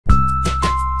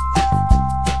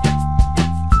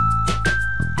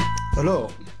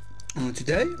Hello,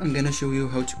 today I'm gonna show you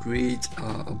how to create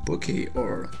a bouquet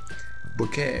or I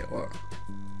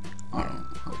don't know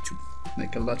how to,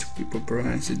 like, a lot of people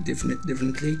pronounce it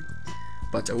differently,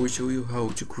 but I will show you how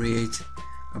to create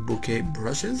a bouquet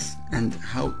brushes and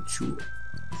how to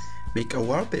make a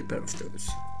wallpaper of those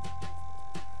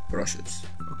brushes.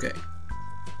 Okay,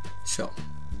 so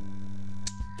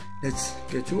let's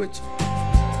get to it.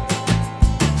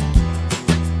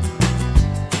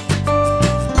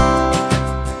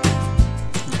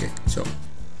 So,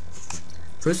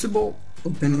 first of all,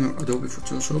 open your Adobe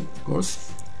Photoshop, of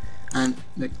course, and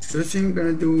like the first thing you're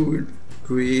gonna do is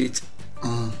create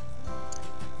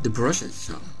the brushes.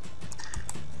 So,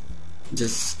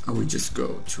 I will just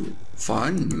go to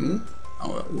File, New. I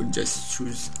will just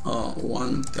choose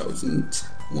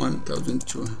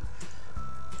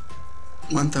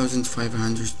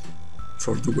 1500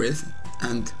 for the width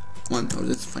and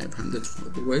 1500 for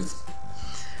the width,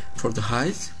 for the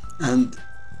height, and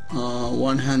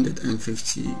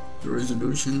 150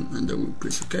 resolution, and I will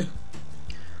press OK.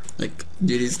 Like,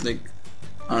 this is, like,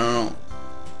 I don't know,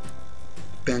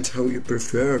 depends how you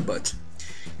prefer, but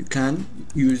you can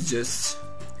use just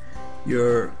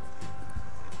your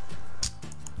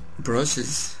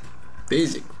brushes,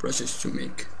 basic brushes, to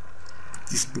make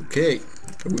this bouquet.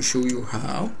 I will show you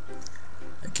how.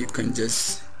 Like, you can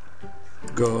just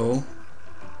go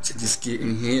to this key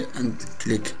in here and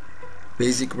click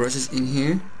basic brushes in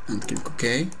here and click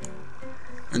OK,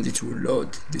 and it will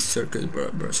load the circle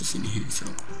brushes in here. So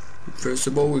first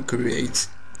of all, we create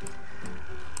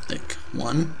like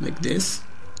one like this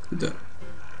with a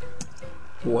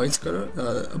white color,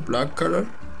 a black color,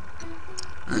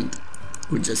 and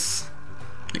we just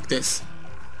like this,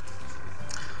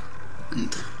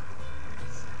 and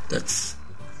that's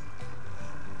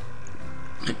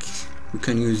like, we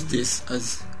can use this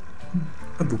as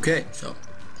a bouquet. So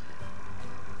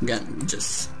again, we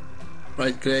just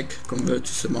right click, convert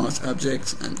to smart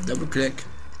objects, and double click,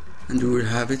 and we will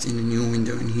have it in a new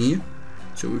window in here.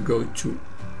 So we go to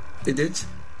Edit,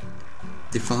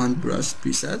 Define Brush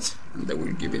Preset, and I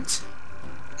will give it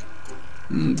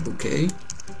bouquet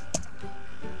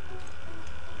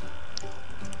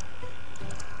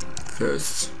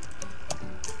first,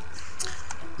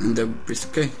 and then press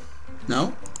OK.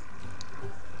 Now,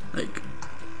 like,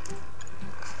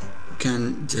 you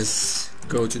can just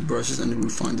go to the brushes and we'll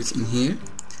find it in here,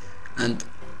 and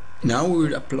now we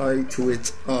will apply to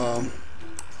it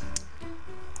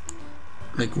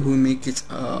like, we'll make it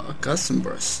a custom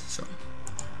brush. So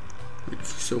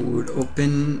we'll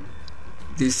open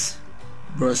this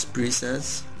brush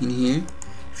presets in here.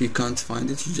 If you can't find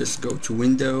it, you just go to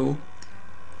Window,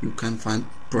 you can find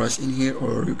brush in here,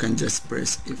 or you can just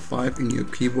press F5 in your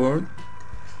keyboard.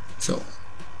 So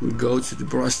we'll go to the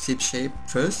brush tip shape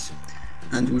first,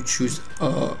 and we choose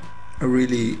a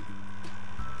really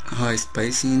high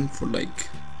spacing for like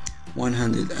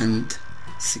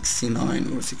 169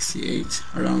 or 68,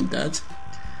 around that,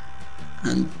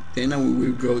 and then we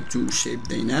will go to shape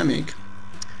dynamic,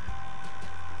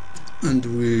 and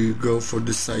we go for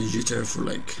the side jitter for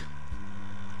like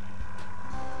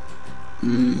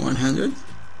 100,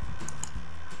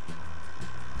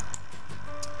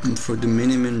 and for the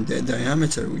minimum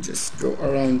diameter we just go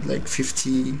around like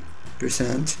 50%,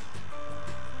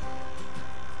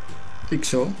 like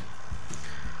so,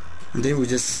 and then we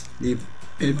just leave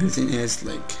everything else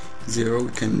like 0.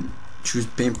 We can choose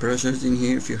paint brushes in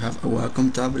here if you have a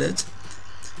Wacom tablet,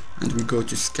 and we go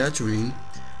to scattering,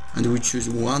 and we choose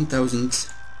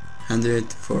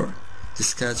 1100 for the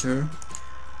scatter.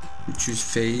 We choose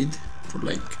fade for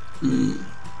like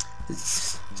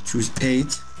let's choose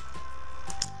 8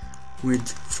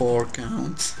 with 4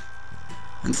 counts,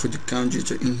 and for the count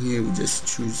jitter in here we just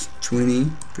choose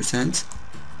 20%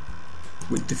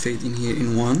 with the fade in here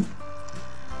in 1.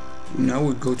 Now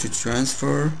we go to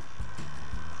transfer,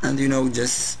 and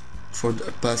just for the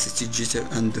opacity jitter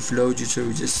and the flow jitter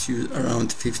we just use around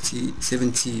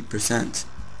 70%,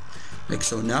 like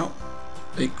so. Now,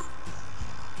 like,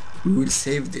 we will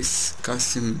save this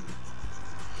custom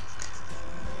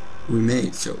we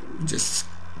made. So just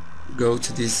go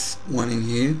to this one in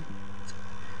here,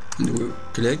 and we'll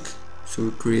click, so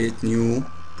we create new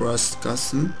brush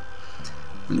custom,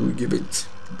 and we give it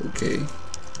bouquet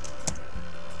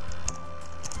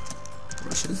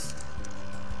brushes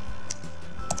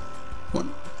 1.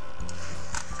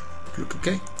 Click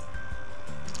OK.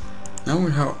 Now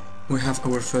we have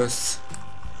our first.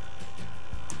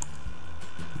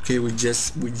 Okay, we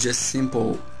just use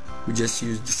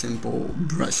the simple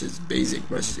brushes, basic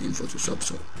brushes in Photoshop.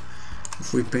 So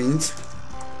if we paint,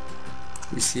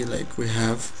 we see like we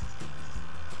have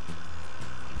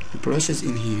the brushes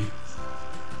in here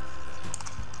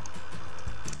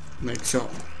like so.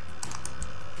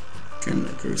 Can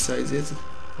like resize it,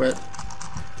 but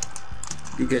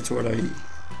you get what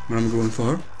I'm going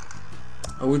for.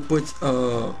 I will put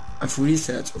a free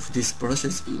set of these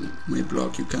brushes in my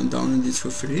blog. You can download it for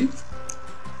free.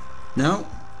 Now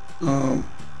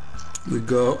we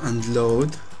go and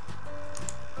load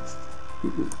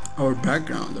our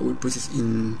background. I will put it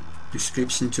in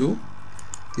description too,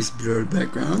 this blur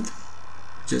background.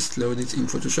 Just load it in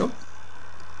Photoshop.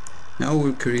 Now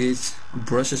we'll create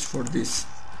brushes for this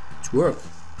to work.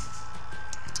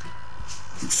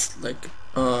 It's like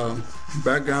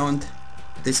background,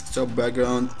 desktop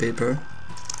background, paper,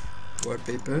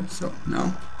 wallpaper. So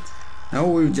now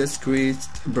we'll just create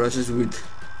brushes with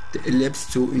the ellipse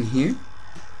tool in here.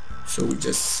 So we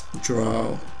just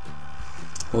draw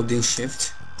holding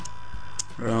shift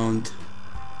around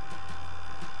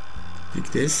like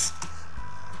this.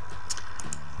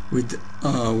 With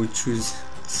we choose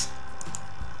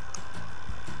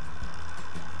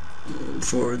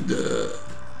for the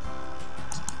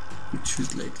we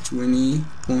choose like 20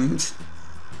 points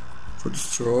for the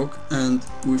stroke, and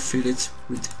we fill it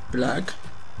with black,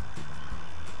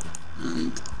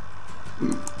 and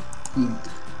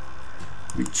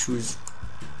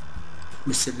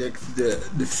we select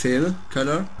the fill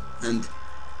color, and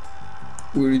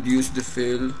we reduce the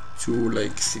fill to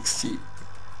like 60%.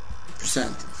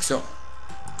 So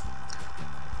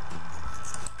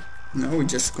now we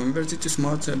just convert it to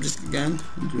smart object again,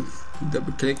 and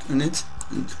double click on it,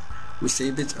 and we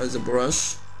save it as a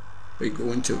brush by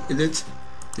going to edit,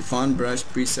 define brush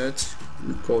preset, and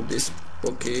we call this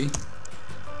Bokeh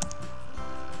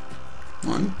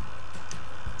 1.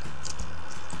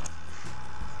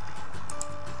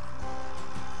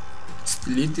 Let's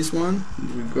delete this one,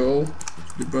 and we go to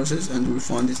the brushes and we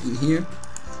find it in here.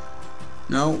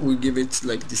 Now we give it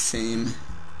like the same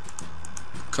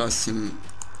custom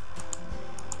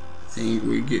thing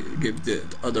we give the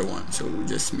other one. So we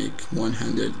just make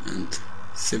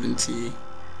 170,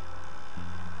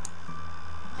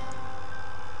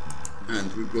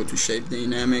 and we go to shape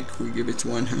dynamic, we give it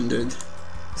 100,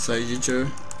 size jitter,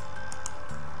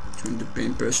 turn the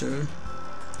paint pressure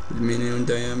with minimum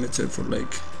diameter for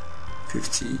like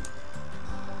 50,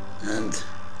 and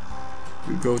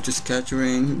we go to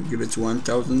scattering, we give it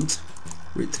 1000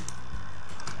 with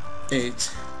 8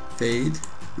 fade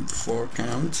with 4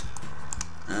 count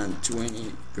and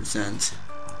 20%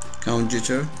 count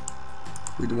jitter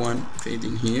with 1 fade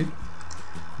in here.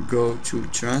 Go to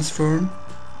transform,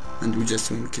 and we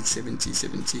just make it 70,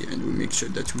 and we make sure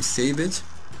that we save it.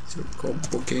 So called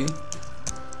Bokeh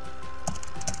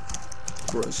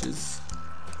brushes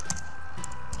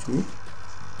 2.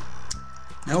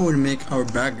 Now we'll make our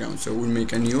background. So we'll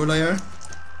make a new layer,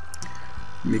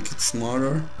 make it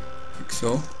smaller like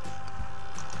so.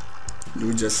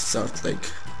 We just start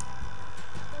like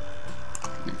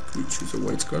we choose a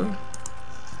white color,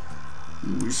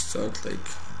 and we start like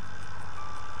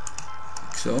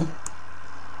so,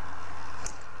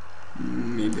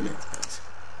 maybe like that.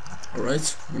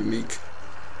 Alright, we make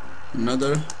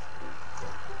another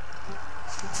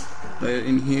layer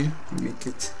in here, we make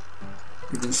it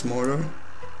even smaller,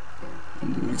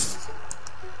 and we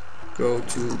go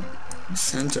to the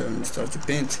center and we start to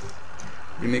paint.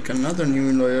 We make another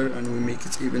new layer and we make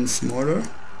it even smaller.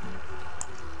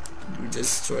 We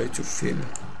just try to fill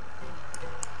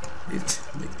it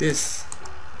like this.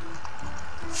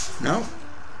 Now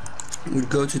we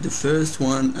go to the first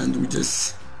one and we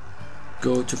just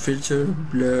go to filter,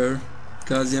 blur,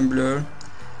 Gaussian blur,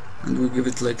 and we give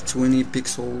it like 20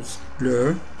 pixels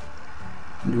blur,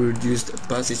 and we reduce the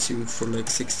opacity for like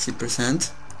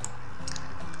 60%.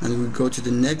 And we go to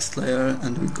the next layer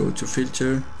and we go to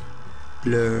filter,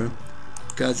 blur,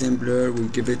 Gaussian blur, we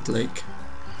give it like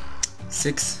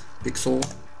 6 pixel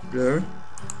blur.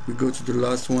 We go to the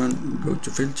last one, we go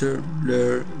to filter,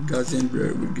 blur, Gaussian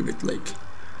blur, we give it like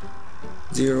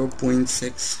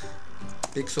 0.6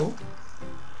 pixel.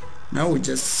 Now we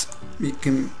just make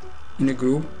him in a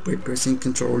group by pressing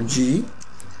Ctrl G,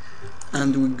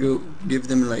 and we go give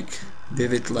them like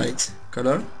vivid light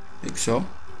color like so.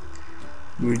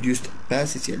 We reduce the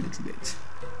opacity a little bit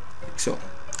like so,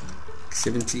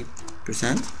 70%.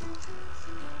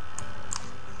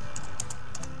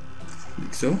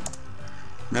 Like so.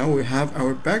 Now we have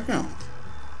our background.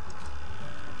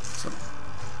 So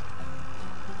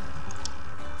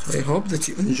I hope that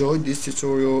you enjoyed this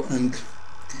tutorial and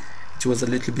it was a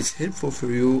little bit helpful for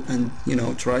you, and you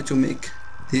know, try to make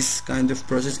this kind of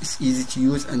process. It's easy to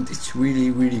use and it's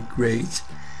really great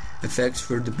effects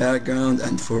for the background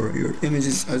and for your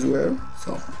images as well.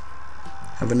 So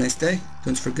Have a nice day.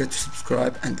 Don't forget to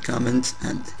subscribe and comment,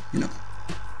 and